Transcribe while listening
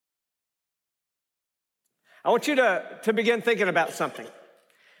I want you to begin thinking about something.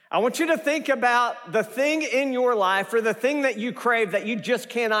 I want you to think about the thing in your life or the thing that you crave that you just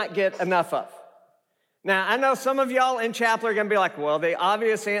cannot get enough of. Now, I know some of y'all in chapel are going to be like, well, the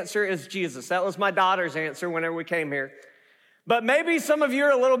obvious answer is Jesus. That was my daughter's answer whenever we came here. But maybe some of you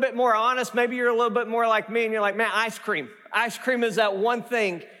are a little bit more honest. Maybe you're a little bit more like me and you're like, man, ice cream. Ice cream is that one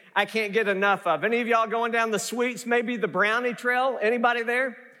thing I can't get enough of. Any of y'all going down the sweets, maybe the brownie trail? Anybody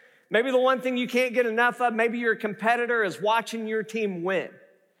there? Maybe the one thing you can't get enough of, maybe your competitor is watching your team win.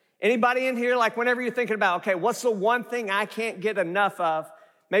 Anybody in here, like whenever you're thinking about, okay, what's the one thing I can't get enough of?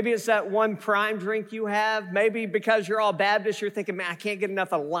 Maybe it's that one prime drink you have. Maybe because you're all Baptist, you're thinking, man, I can't get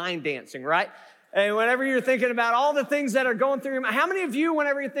enough of line dancing, right? And whenever you're thinking about all the things that are going through your mind, how many of you,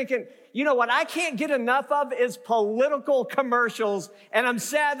 whenever you're thinking, you know what I can't get enough of is political commercials, and I'm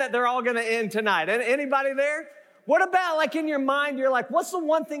sad that they're all going to end tonight. Anybody there? What about like in your mind, you're like, what's the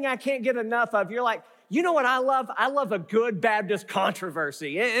one thing I can't get enough of? You're like, you know what I love? I love a good Baptist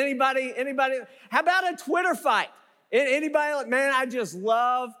controversy. Anybody? How about a Twitter fight? Anybody like, man, I just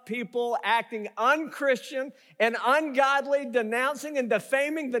love people acting unchristian and ungodly, denouncing and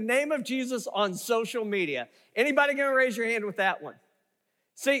defaming the name of Jesus on social media. Anybody gonna raise your hand with that one?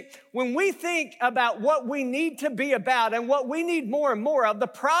 See, when we think about what we need to be about and what we need more and more of, the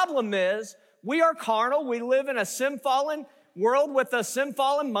problem is we are carnal. We live in a sin-fallen world with a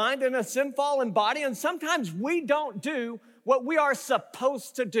sin-fallen mind and a sin-fallen body, and sometimes we don't do what we are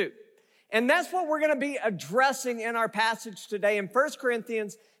supposed to do. And that's what we're going to be addressing in our passage today in 1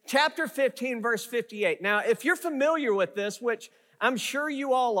 Corinthians chapter 15, verse 58. Now, if you're familiar with this, which I'm sure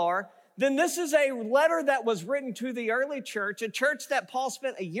you all are, then this is a letter that was written to the early church, a church that Paul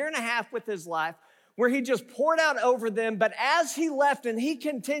spent 1.5 years with his life, where he just poured out over them. But as he left and he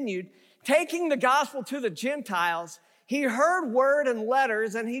continued taking the gospel to the Gentiles, he heard word and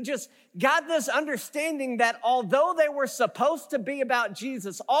letters, and he just got this understanding that although they were supposed to be about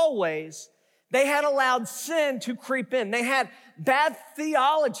Jesus always, they had allowed sin to creep in. They had bad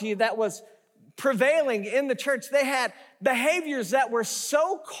theology that was prevailing in the church. They had behaviors that were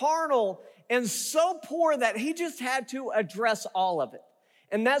so carnal and so poor that he just had to address all of it.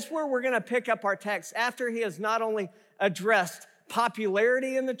 And that's where we're going to pick up our text after he has not only addressed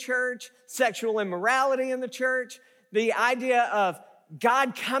popularity in the church, sexual immorality in the church, the idea of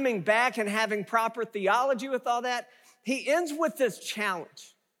God coming back and having proper theology with all that, he ends with this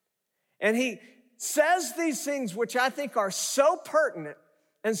challenge. And he says these things which I think are so pertinent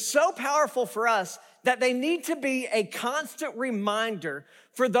and so powerful for us that they need to be a constant reminder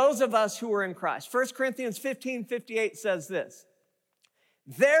for those of us who are in Christ. 1 Corinthians 15:58 says this,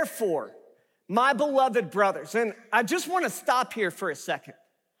 therefore, my beloved brothers, and I just want to stop here for a second,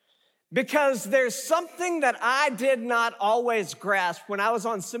 because there's something that I did not always grasp when I was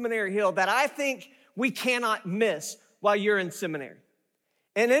on Seminary Hill that I think we cannot miss while you're in seminary.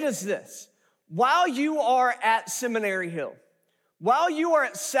 And it is this. While you are at Seminary Hill, while you are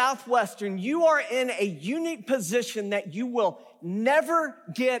at Southwestern, you are in a unique position that you will never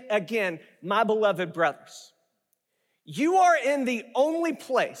get again, my beloved brothers. You are in the only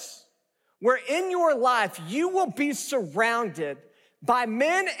place where in your life you will be surrounded by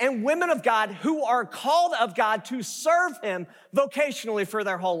men and women of God who are called of God to serve him vocationally for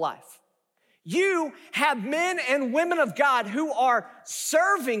their whole life. You have men and women of God who are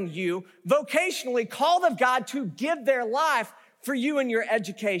serving you vocationally, called of God to give their life for you in your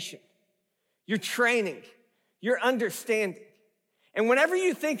education, your training, your understanding. And whenever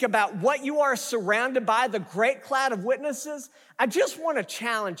you think about what you are surrounded by, the great cloud of witnesses, I just want to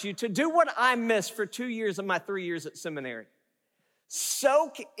challenge you to do what I missed for 2 years of my 3 years at seminary.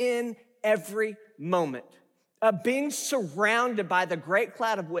 Soak in every moment of being surrounded by the great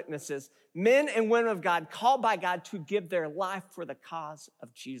cloud of witnesses, men and women of God called by God to give their life for the cause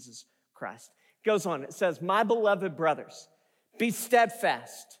of Jesus Christ. It goes on, it says, my beloved brothers, be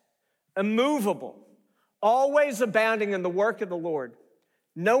steadfast, immovable, always abounding in the work of the Lord,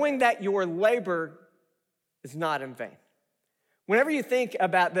 knowing that your labor is not in vain. Whenever you think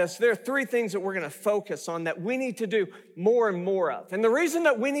about this, there are 3 things that we're going to focus on that we need to do more and more of. And the reason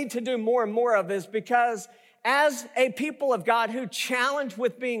that we need to do more and more of is because as a people of God who challenge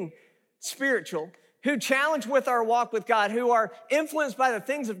with being spiritual, who challenge with our walk with God, who are influenced by the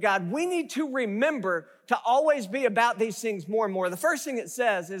things of God, we need to remember to always be about these things more and more. The first thing it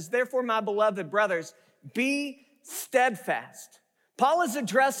says is, therefore, my beloved brothers, be steadfast. Paul is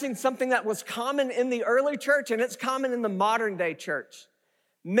addressing something that was common in the early church, and it's common in the modern day church.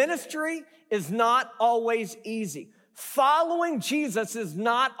 Ministry is not always easy. Following Jesus is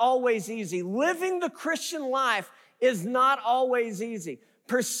not always easy. Living the Christian life is not always easy.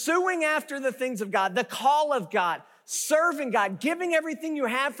 pursuing after the things of God, the call of God, serving God, giving everything you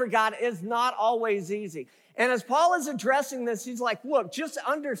have for God is not always easy. And as Paul is addressing this, he's like, look, just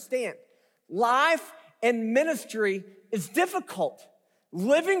understand, life and ministry is difficult.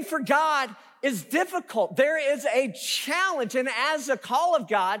 Living for God is difficult. There is a challenge. And as a call of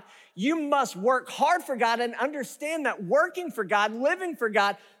God, you must work hard for God and understand that working for God, living for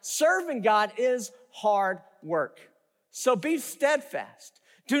God, serving God is hard work. So be steadfast.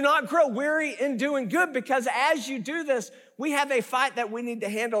 Do not grow weary in doing good, because as you do this, we have a fight that we need to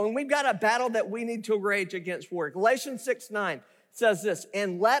handle, and we've got a battle that we need to rage against war. Galatians 6:9 says this,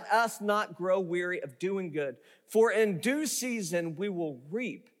 and let us not grow weary of doing good, for in due season we will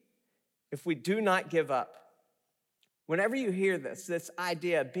reap if we do not give up. Whenever you hear this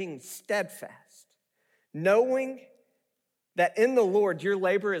idea of being steadfast, knowing that in the Lord your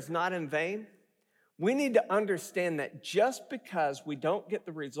labor is not in vain, we need to understand that just because we don't get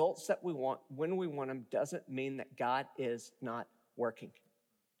the results that we want when we want them doesn't mean that God is not working.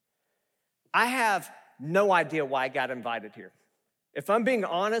 I have no idea why I got invited here. If I'm being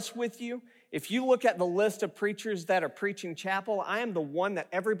honest with you, if you look at the list of preachers that are preaching chapel, I am the one that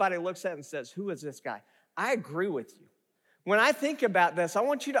everybody looks at and says, who is this guy? I agree with you. When I think about this, I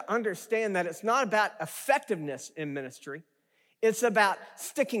want you to understand that it's not about effectiveness in ministry. It's about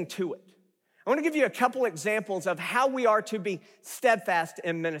sticking to it. I want to give you a couple examples of how we are to be steadfast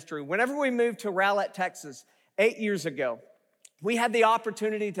in ministry. Whenever we moved to Rowlett, Texas, 8 years ago, we had the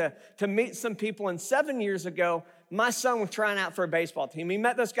opportunity to meet some people. And 7 years ago, my son was trying out for a baseball team. He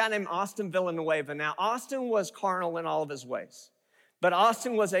met this guy named Austin Villanueva. Now, Austin was carnal in all of his ways, but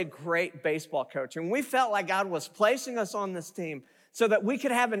Austin was a great baseball coach. And we felt like God was placing us on this team so that we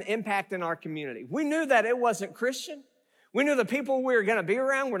could have an impact in our community. We knew that it wasn't Christian. We knew the people we were going to be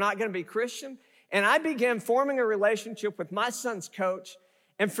around were not going to be Christian. And I began forming a relationship with my son's coach.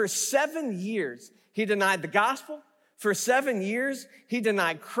 And for 7 years, he denied the gospel. For 7 years, he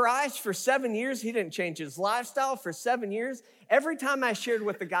denied Christ. For 7 years, he didn't change his lifestyle. For 7 years, every time I shared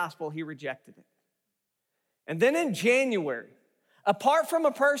with the gospel, he rejected it. And then in January, apart from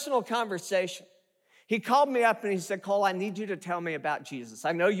a personal conversation, he called me up and he said, Cole, I need you to tell me about Jesus.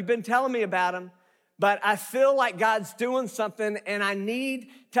 I know you've been telling me about him, but I feel like God's doing something and I need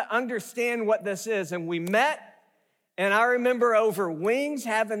to understand what this is. And we met, and I remember over Wings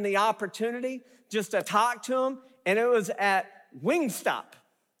having the opportunity just to talk to him. And it was at Wingstop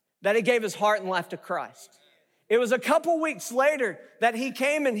that he gave his heart and life to Christ. It was a couple weeks later that he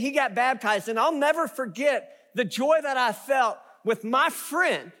came and he got baptized. And I'll never forget the joy that I felt with my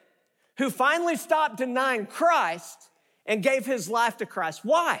friend who finally stopped denying Christ and gave his life to Christ.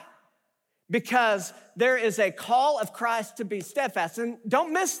 Why? Because there is a call of Christ to be steadfast. And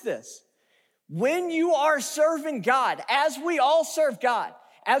don't miss this. When you are serving God, as we all serve God,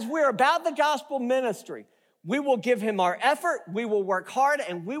 as we're about the gospel ministry, we will give him our effort, we will work hard,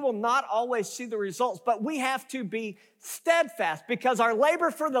 and we will not always see the results. But we have to be steadfast because our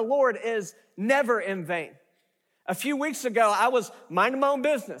labor for the Lord is never in vain. A few weeks ago, I was minding my own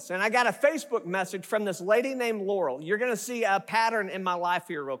business, and I got a Facebook message from this lady named Laurel. You're going to see a pattern in my life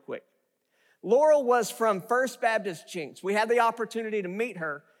here real quick. Laurel was from First Baptist Jinx. We had the opportunity to meet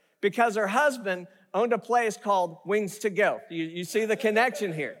her because her husband owned a place called Wings to Go. You see the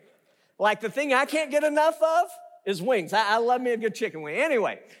connection here. Like the thing I can't get enough of is wings. I love me a good chicken wing.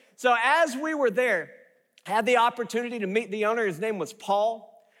 Anyway, so as we were there, I had the opportunity to meet the owner. His name was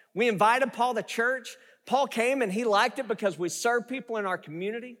Paul. We invited Paul to church. Paul came and he liked it because we served people in our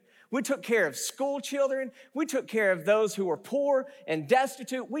community. We took care of school children. We took care of those who were poor and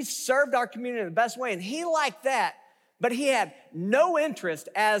destitute. We served our community in the best way, and he liked that, but he had no interest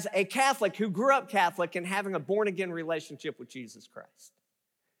as a Catholic who grew up Catholic in having a born-again relationship with Jesus Christ.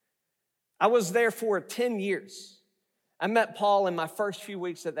 I was there for 10 years. I met Paul in my first few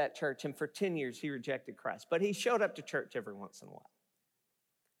weeks at that church, and for 10 years he rejected Christ, but he showed up to church every once in a while.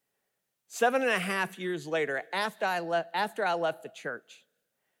 7.5 years later, after I left the church,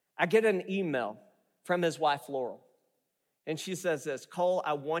 I get an email from his wife, Laurel. And she says this, Cole,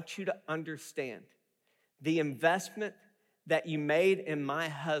 I want you to understand the investment that you made in my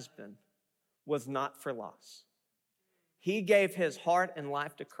husband was not for loss. He gave his heart and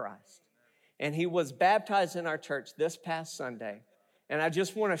life to Christ. And he was baptized in our church this past Sunday. And I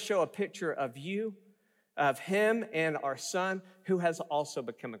just want to show a picture of you, of him and our son, who has also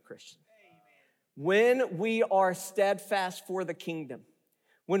become a Christian. When we are steadfast for the kingdom,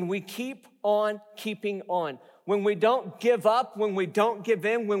 when we keep on keeping on, when we don't give up, when we don't give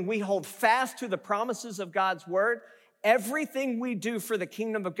in, when we hold fast to the promises of God's word, everything we do for the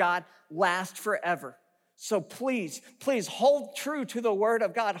kingdom of God lasts forever. So please hold true to the word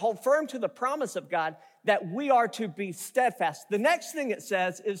of God. Hold firm to the promise of God that we are to be steadfast. The next thing it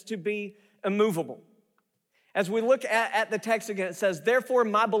says is to be immovable. As we look at the text again, it says, therefore,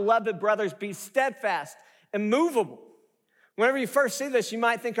 my beloved brothers, be steadfast, immovable. Whenever you first see this, you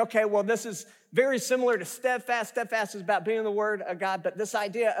might think, okay, well, this is very similar to steadfast. Steadfast is about being in the word of God, but this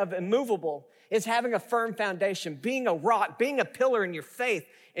idea of immovable is having a firm foundation, being a rock, being a pillar in your faith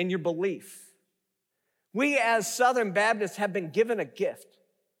and your belief. We as Southern Baptists have been given a gift.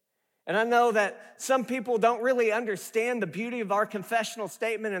 And I know that some people don't really understand the beauty of our confessional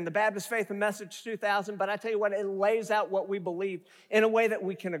statement and the Baptist Faith and Message 2000, but I tell you what, it lays out what we believe in a way that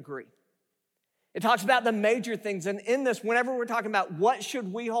we can agree. It talks about the major things, and in this, whenever we're talking about what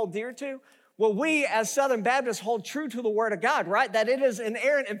should we hold dear to, well, we as Southern Baptists hold true to the Word of God, right? That it is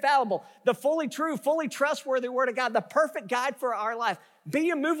inerrant, infallible, the fully true, fully trustworthy Word of God, the perfect guide for our life. Be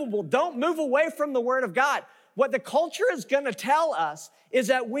immovable. Don't move away from the Word of God. What the culture is going to tell us is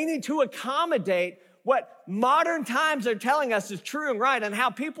that we need to accommodate what modern times are telling us is true and right and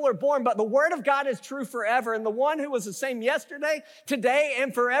how people are born, but the Word of God is true forever, and the one who was the same yesterday, today,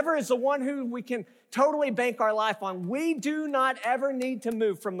 and forever is the one who we can totally bank our life on. We do not ever need to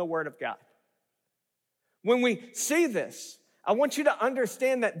move from the Word of God. When we see this, I want you to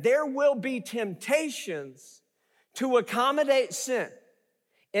understand that there will be temptations to accommodate sin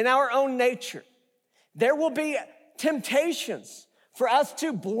in our own nature. There will be temptations for us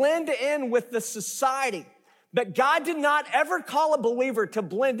to blend in with the society. But God did not ever call a believer to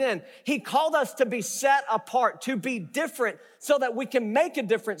blend in. He called us to be set apart, to be different so that we can make a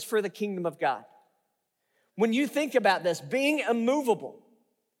difference for the kingdom of God. When you think about this, being immovable,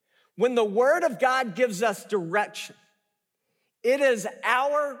 when the Word of God gives us direction, it is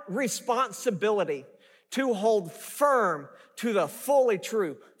our responsibility to hold firm to the fully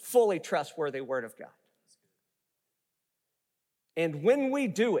true, fully trustworthy Word of God. And when we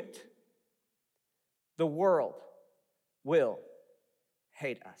do it, the world will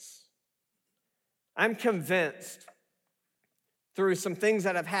hate us. I'm convinced through some things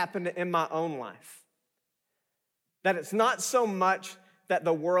that have happened in my own life that it's not so much that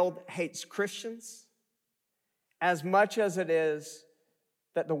the world hates Christians as much as it is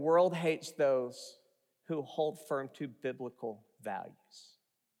that the world hates those who hold firm to biblical values.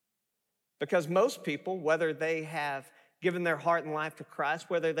 Because most people, whether they have given their heart and life to Christ,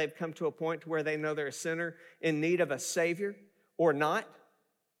 whether they've come to a point to where they know they're a sinner in need of a Savior or not,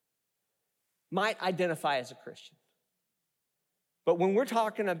 might identify as a Christian. But when we're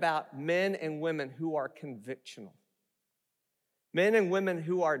talking about men and women who are convictional, men and women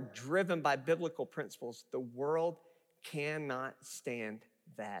who are driven by biblical principles, the world cannot stand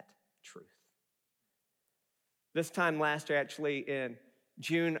that truth. This time last year, actually in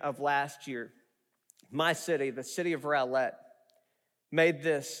June of last year, my city, the city of Rowlett, made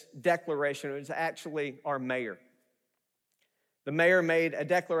this declaration. It was actually our mayor. The mayor made a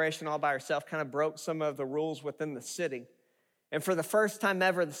declaration all by herself, kind of broke some of the rules within the city. And for the first time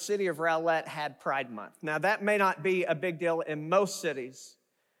ever, the city of Rowlett had Pride Month. Now, that may not be a big deal in most cities,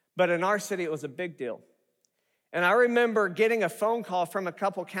 but in our city, it was a big deal. And I remember getting a phone call from a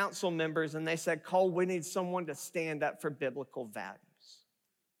couple council members, and they said, Cole, we need someone to stand up for biblical values.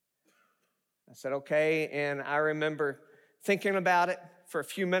 I said, okay, and I remember thinking about it for a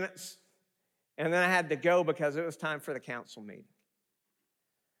few minutes, and then I had to go because it was time for the council meeting.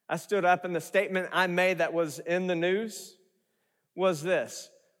 I stood up, and the statement I made that was in the news was this: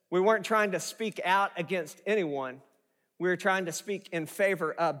 we weren't trying to speak out against anyone. We were trying to speak in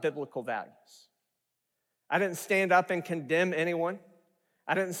favor of biblical values. I didn't stand up and condemn anyone.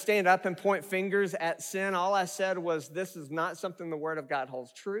 I didn't stand up and point fingers at sin. All I said was, this is not something the Word of God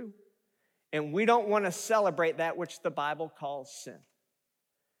holds true, and we don't want to celebrate that which the Bible calls sin.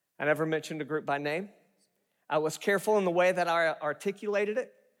 I never mentioned a group by name. I was careful in the way that I articulated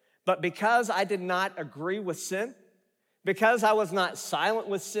it, but because I did not agree with sin, because I was not silent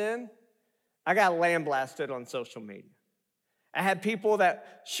with sin, I got lambasted on social media. I had people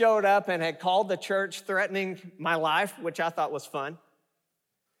that showed up and had called the church threatening my life, which I thought was fun,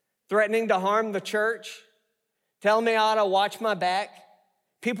 threatening to harm the church, telling me I ought to watch my back,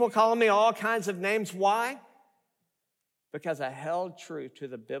 people calling me all kinds of names. Why? Because I held true to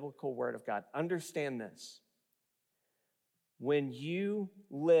the biblical Word of God. Understand this. When you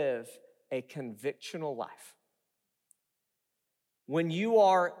live a convictional life, when you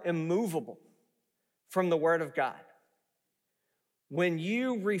are immovable from the Word of God, when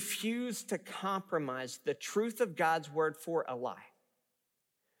you refuse to compromise the truth of God's Word for a lie,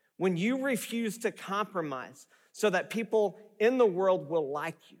 when you refuse to compromise so that people in the world will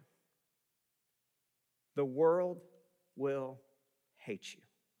like you, the world will hate you.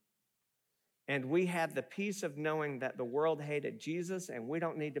 And we have the peace of knowing that the world hated Jesus, and we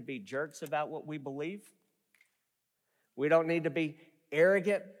don't need to be jerks about what we believe. We don't need to be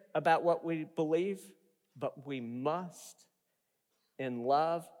arrogant about what we believe, but we must, in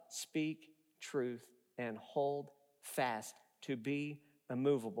love, speak truth and hold fast to be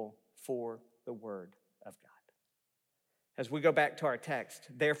immovable for the word of God. As we go back to our text,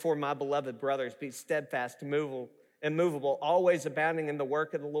 therefore, my beloved brothers, be steadfast, immovable, always abounding in the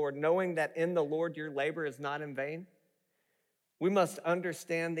work of the Lord, knowing that in the Lord your labor is not in vain. We must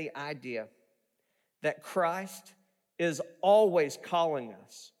understand the idea that Christ is always calling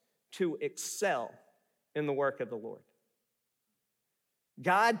us to excel in the work of the Lord.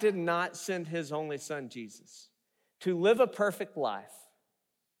 God did not send his only son, Jesus, to live a perfect life,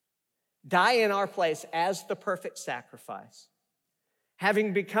 die in our place as the perfect sacrifice,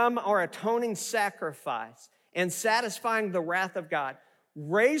 having become our atoning sacrifice and satisfying the wrath of God,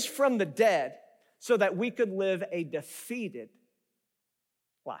 raised from the dead so that we could live a defeated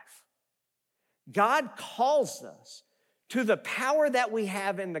life. God calls us to the power that we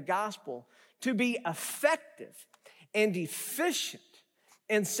have in the gospel to be effective and efficient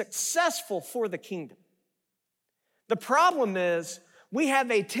and successful for the kingdom. The problem is we have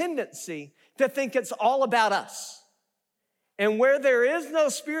a tendency to think it's all about us. And where there is no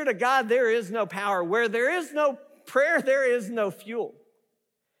Spirit of God, there is no power. Where there is no prayer, there is no fuel.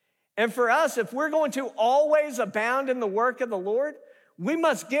 And for us, if we're going to always abound in the work of the Lord, we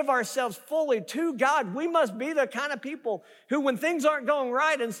must give ourselves fully to God. We must be the kind of people who, when things aren't going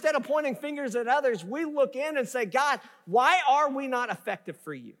right, instead of pointing fingers at others, we look in and say, God, why are we not effective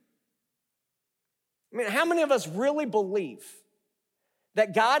for you? I mean, how many of us really believe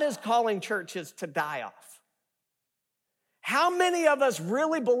that God is calling churches to die off? How many of us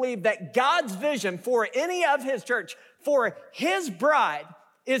really believe that God's vision for any of his church, for his bride,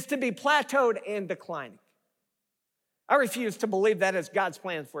 is to be plateaued and declining? I refuse to believe that is God's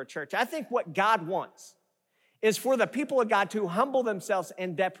plan for a church. I think what God wants is for the people of God to humble themselves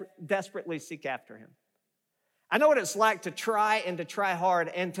and desperately seek after him. I know what it's like to try hard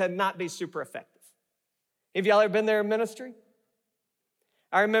and to not be super effective. Have y'all ever been there in ministry?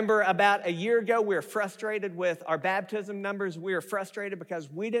 I remember about a year ago, we were frustrated with our baptism numbers. We were frustrated because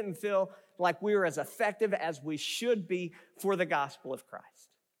we didn't feel like we were as effective as we should be for the gospel of Christ.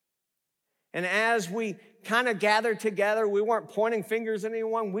 And as we kind of gathered together, we weren't pointing fingers at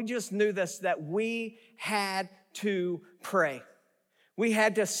anyone. We just knew this, that we had to pray. We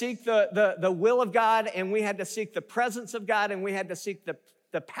had to seek the will of God, and we had to seek the presence of God, and we had to seek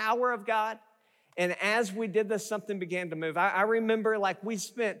the power of God. And as we did this, something began to move. I remember we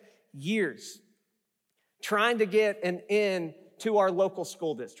spent years trying to get an in to our local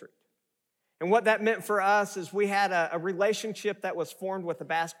school district. And what that meant for us is we had a relationship that was formed with the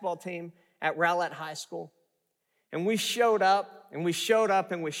basketball team at Rowlett High School. And we showed up, and we showed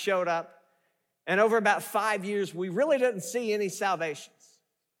up, and we showed up. And over about 5 years, we really didn't see any salvations.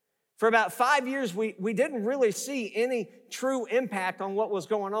 For about 5 years, we didn't really see any true impact on what was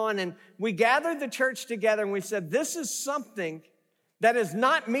going on. And we gathered the church together, and we said, this is something that is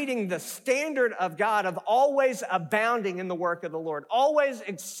not meeting the standard of God of always abounding in the work of the Lord, always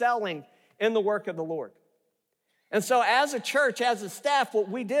excelling in the work of the Lord. And so as a church, as a staff, what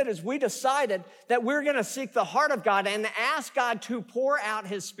we did is we decided that we're going to seek the heart of God and ask God to pour out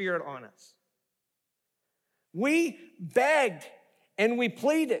his Spirit on us. We begged and we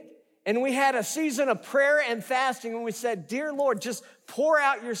pleaded, and we had a season of prayer and fasting, and we said, dear Lord, just pour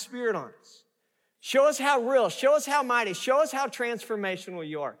out your Spirit on us. Show us how real, show us how mighty, show us how transformational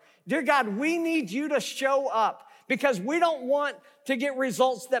you are. Dear God, we need you to show up, because we don't want to get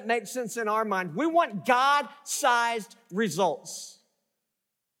results that make sense in our mind. We want God-sized results.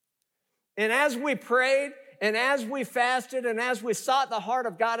 And as we prayed, and as we fasted, and as we sought the heart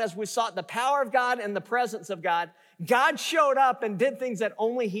of God, as we sought the power of God and the presence of God, God showed up and did things that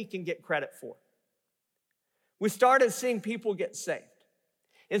only he can get credit for. We started seeing people get saved.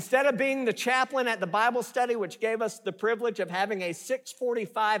 Instead of being the chaplain at the Bible study, which gave us the privilege of having a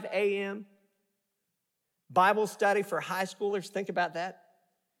 6:45 a.m. Bible study for high schoolers, think about that.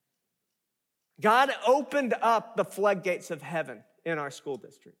 God opened up the floodgates of heaven in our school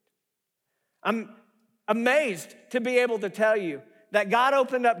district. I'm amazed to be able to tell you that God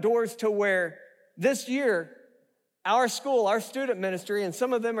opened up doors to where this year, our school, our student ministry, and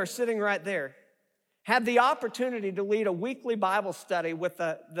some of them are sitting right there, had the opportunity to lead a weekly Bible study with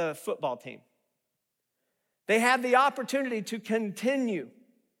the football team. They have the opportunity to continue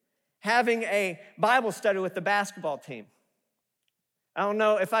having a Bible study with the basketball team. I don't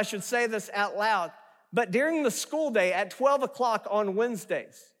know if I should say this out loud, But during the school day at 12 o'clock on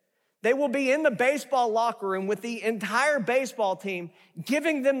Wednesdays, they will be in the baseball locker room with the entire baseball team,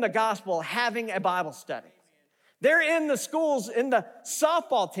 giving them the gospel, having a Bible study. They're in the schools, in the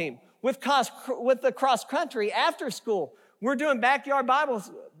softball team, with the cross country after school. We're doing not backyard Bible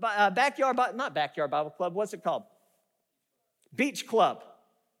club, what's it called? Beach club.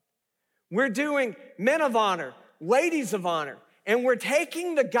 We're doing men of honor, ladies of honor, and we're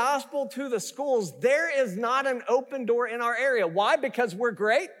taking the gospel to the schools. There is not an open door in our area. Why? Because we're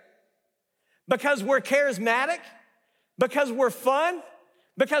great? Because we're charismatic? Because we're fun?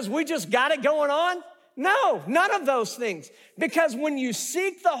 Because we just got it going on? No, none of those things. Because when you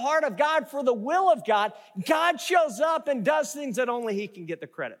seek the heart of God for the will of God, God shows up and does things that only He can get the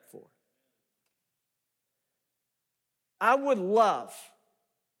credit for. I would love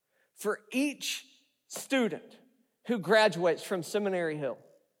for each student who graduates from Seminary Hill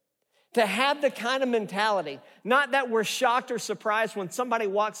to have the kind of mentality, not that we're shocked or surprised when somebody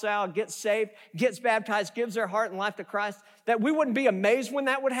walks out, gets saved, gets baptized, gives their heart and life to Christ, that we wouldn't be amazed when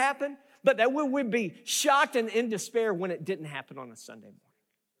that would happen, but that we would be shocked and in despair when it didn't happen on a Sunday morning.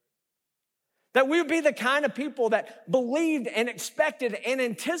 That we would be the kind of people that believed and expected and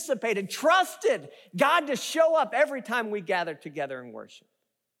anticipated, trusted God to show up every time we gathered together and worship.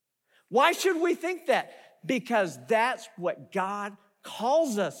 Why should we think that? Because that's what God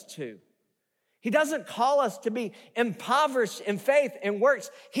calls us to. He doesn't call us to be impoverished in faith and works.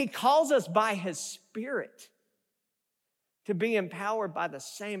 He calls us by His Spirit to be empowered by the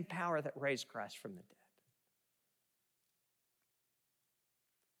same power that raised Christ from the dead.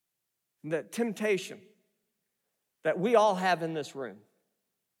 The temptation that we all have in this room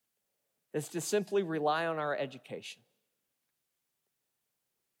is to simply rely on our education.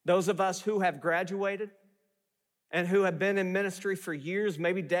 Those of us who have graduated and who have been in ministry for years,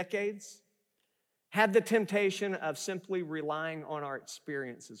 maybe decades, have the temptation of simply relying on our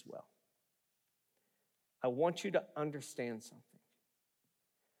experience as well. I want you to understand something.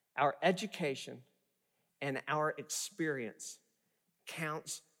 Our education and our experience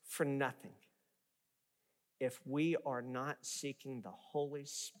counts for nothing if we are not seeking the Holy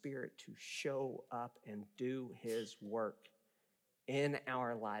Spirit to show up and do His work in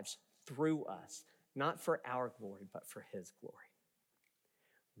our lives through us, not for our glory, but for His glory.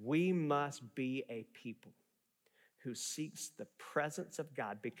 We must be a people who seeks the presence of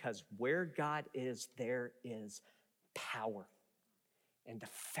God, because where God is, there is power and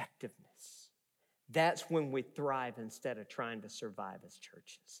effectiveness. That's when we thrive instead of trying to survive as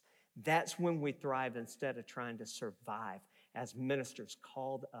churches. That's when we thrive instead of trying to survive as ministers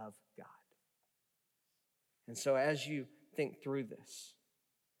called of God. And so as you think through this,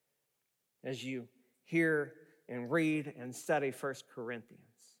 as you hear and read and study 1 Corinthians,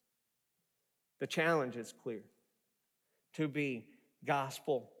 the challenge is clear: to be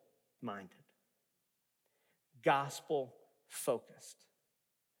gospel-minded, gospel-focused,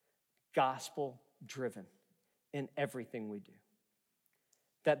 gospel-driven in everything we do.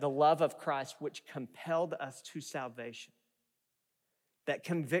 That the love of Christ, which compelled us to salvation, that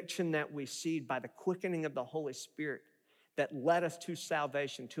conviction that we see by the quickening of the Holy Spirit that led us to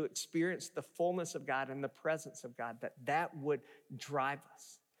salvation, to experience the fullness of God and the presence of God, that would drive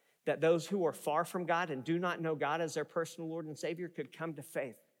us. That those who are far from God and do not know God as their personal Lord and Savior could come to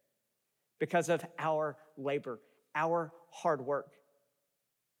faith because of our labor, our hard work.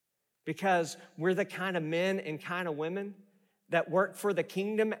 Because we're the kind of men and kind of women that work for the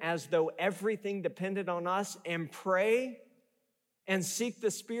kingdom as though everything depended on us, and pray and seek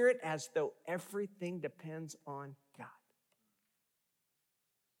the Spirit as though everything depends on God.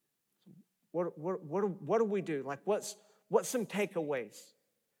 What do we do? Like, what's some takeaways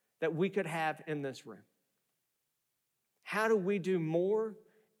that we could have in this room? How do we do more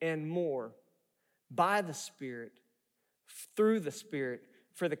and more by the Spirit, through the Spirit,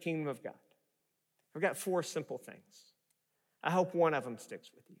 for the kingdom of God? I've got 4 simple things. I hope one of them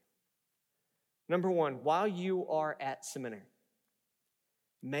sticks with you. Number 1, while you are at seminary,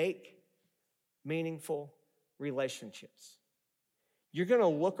 make meaningful relationships. You're going to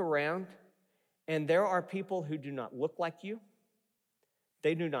look around, and there are people who do not look like you.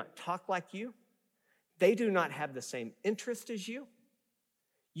 They do not talk like you. They do not have the same interest as you.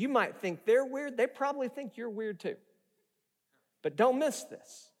 You might think they're weird. They probably think you're weird too. But don't miss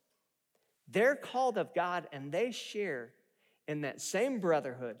this. They're called of God, and they share in that same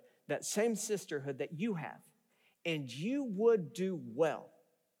brotherhood, that same sisterhood that you have. And you would do well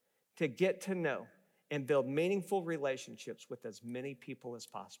to get to know and build meaningful relationships with as many people as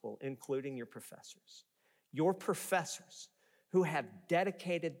possible, including your professors. Your professors who have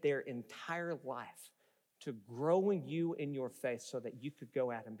dedicated their entire life to growing you in your faith so that you could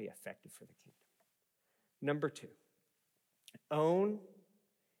go out and be effective for the kingdom. Number 2, own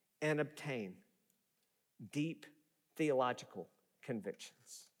and obtain deep theological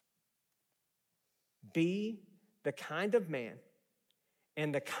convictions. Be the kind of man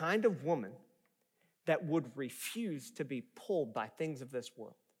and the kind of woman that would refuse to be pulled by things of this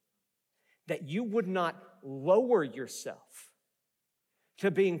world. That you would not lower yourself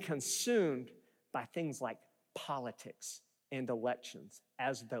to being consumed by things like politics and elections,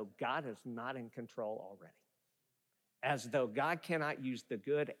 as though God is not in control already. As though God cannot use the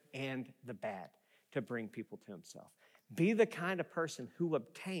good and the bad to bring people to himself. Be the kind of person who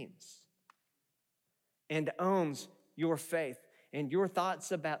obtains and owns your faith and your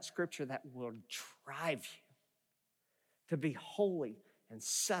thoughts about Scripture that will drive you to be holy and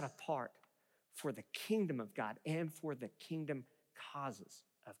set apart for the kingdom of God and for the kingdom causes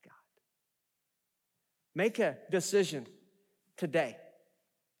of God. Make a decision today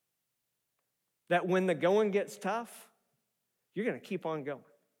that when the going gets tough, you're going to keep on going.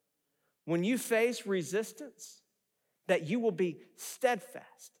 When you face resistance, that you will be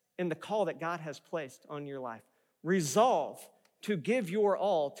steadfast in the call that God has placed on your life. Resolve to give your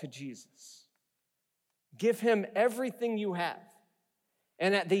all to Jesus. Give him everything you have.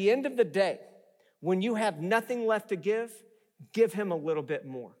 And at the end of the day, when you have nothing left to give him a little bit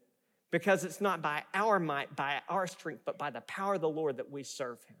more. Because it's not by our might, by our strength, but by the power of the Lord that we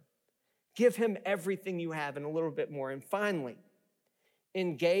serve him. Give him everything you have and a little bit more. And finally,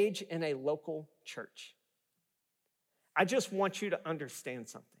 engage in a local church. I just want you to understand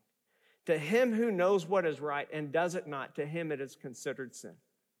something. To him who knows what is right and does it not, to him it is considered sin.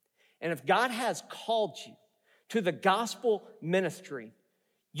 And if God has called you to the gospel ministry,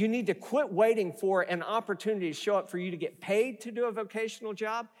 you need to quit waiting for an opportunity to show up for you to get paid to do a vocational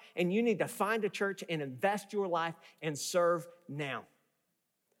job, and you need to find a church and invest your life and serve now.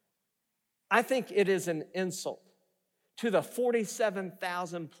 I think it is an insult to the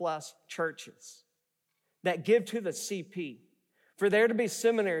 47,000 plus churches that give to the CP for there to be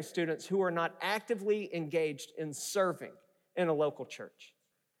seminary students who are not actively engaged in serving in a local church.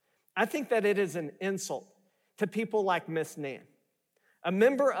 I think that it is an insult to people like Miss Nan, a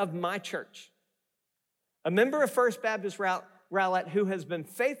member of my church, a member of First Baptist Rowlett who has been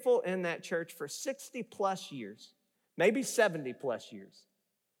faithful in that church for 60 plus years, maybe 70 plus years.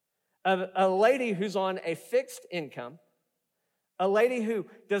 A lady who's on a fixed income, a lady who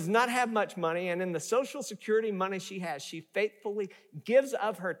does not have much money, and in the Social Security money she has, she faithfully gives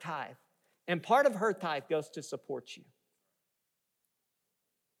of her tithe, and part of her tithe goes to support you.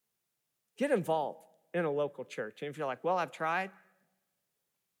 Get involved in a local church. And if you're like, well, I've tried,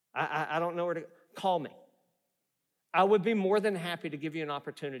 I don't know where to call me. I would be more than happy to give you an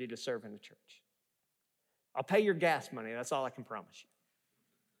opportunity to serve in the church. I'll pay your gas money. That's all I can promise you.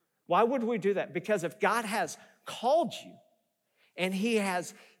 Why would we do that? Because if God has called you and he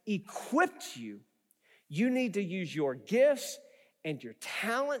has equipped you, you need to use your gifts and your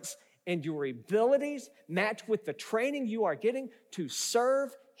talents and your abilities matched with the training you are getting to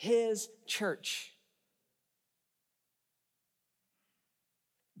serve his church.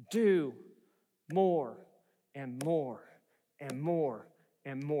 Do more and more and more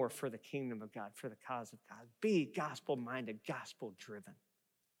and more for the kingdom of God, for the cause of God. Be gospel-minded, gospel-driven,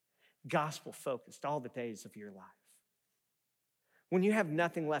 gospel-focused all the days of your life. When you have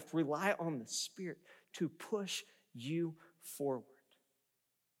nothing left, rely on the Spirit to push you forward.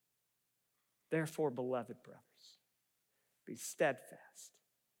 Therefore, beloved brothers, be steadfast,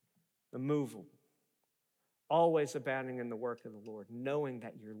 immovable, always abounding in the work of the Lord, knowing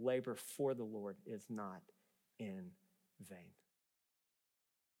that your labor for the Lord is not in vain.